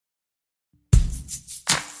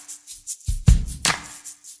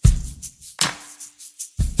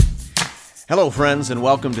Hello, friends, and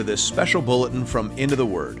welcome to this special bulletin from Into the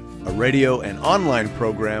Word, a radio and online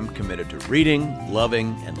program committed to reading,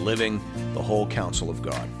 loving, and living the whole counsel of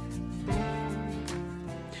God.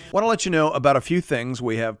 I want to let you know about a few things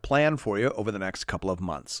we have planned for you over the next couple of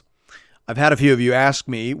months. I've had a few of you ask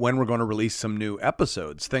me when we're going to release some new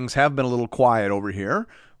episodes. Things have been a little quiet over here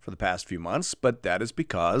for the past few months, but that is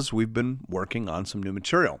because we've been working on some new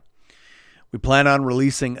material. We plan on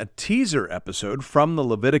releasing a teaser episode from the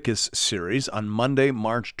Leviticus series on Monday,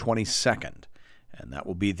 March 22nd. And that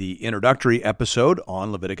will be the introductory episode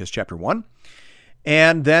on Leviticus chapter 1.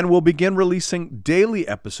 And then we'll begin releasing daily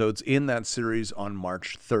episodes in that series on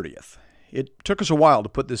March 30th. It took us a while to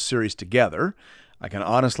put this series together. I can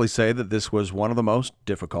honestly say that this was one of the most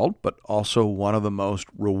difficult, but also one of the most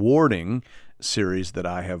rewarding series that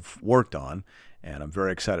I have worked on, and I'm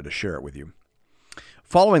very excited to share it with you.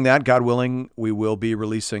 Following that, God willing, we will be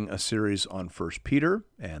releasing a series on 1 Peter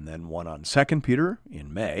and then one on 2 Peter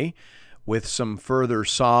in May, with some further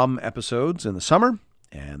Psalm episodes in the summer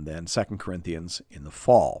and then 2 Corinthians in the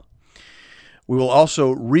fall. We will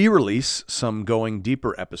also re-release some Going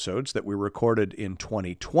Deeper episodes that we recorded in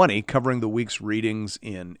 2020, covering the week's readings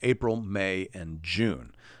in April, May, and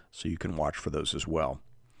June, so you can watch for those as well.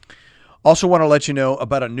 Also want to let you know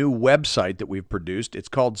about a new website that we've produced. It's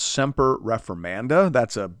called Semper Reformanda.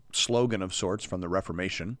 That's a slogan of sorts from the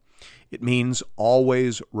Reformation. It means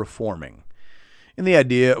always reforming. And the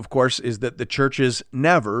idea, of course, is that the church is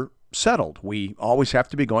never settled. We always have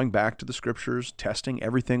to be going back to the Scriptures, testing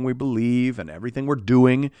everything we believe and everything we're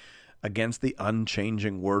doing against the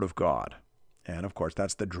unchanging Word of God. And, of course,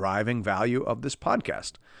 that's the driving value of this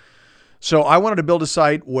podcast. So I wanted to build a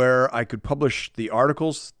site where I could publish the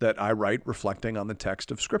articles that I write reflecting on the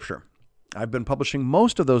text of Scripture. I've been publishing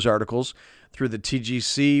most of those articles through the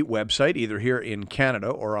TGC website, either here in Canada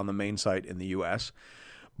or on the main site in the U.S.,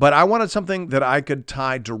 but I wanted something that I could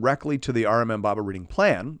tie directly to the RMM Bible Reading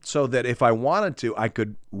Plan so that if I wanted to, I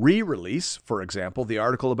could re-release, for example, the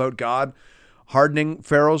article about God hardening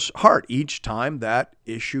Pharaoh's heart each time that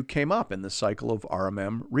issue came up in the cycle of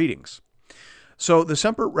RMM readings. So the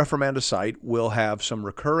Semper Reformanda site will have some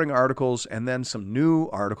recurring articles and then some new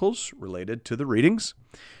articles related to the readings,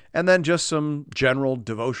 and then just some general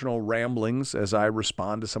devotional ramblings as I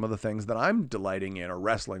respond to some of the things that I'm delighting in or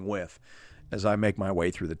wrestling with as I make my way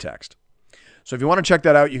through the text. So if you want to check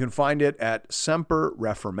that out, you can find it at Semper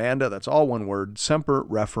Reformanda. That's all one word,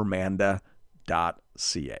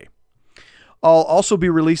 semperreformanda.ca. I'll also be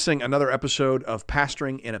releasing another episode of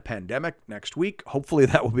Pastoring in a Pandemic next week. Hopefully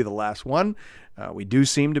that will be the last one. We do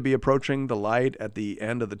seem to be approaching the light at the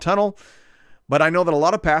end of the tunnel, but I know that a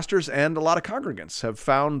lot of pastors and a lot of congregants have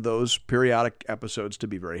found those periodic episodes to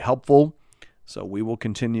be very helpful. So we will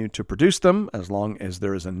continue to produce them as long as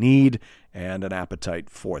there is a need and an appetite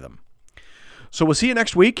for them. So we'll see you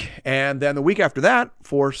next week, and then the week after that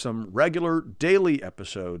for some regular daily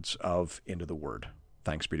episodes of Into the Word.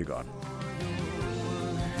 Thanks be to God.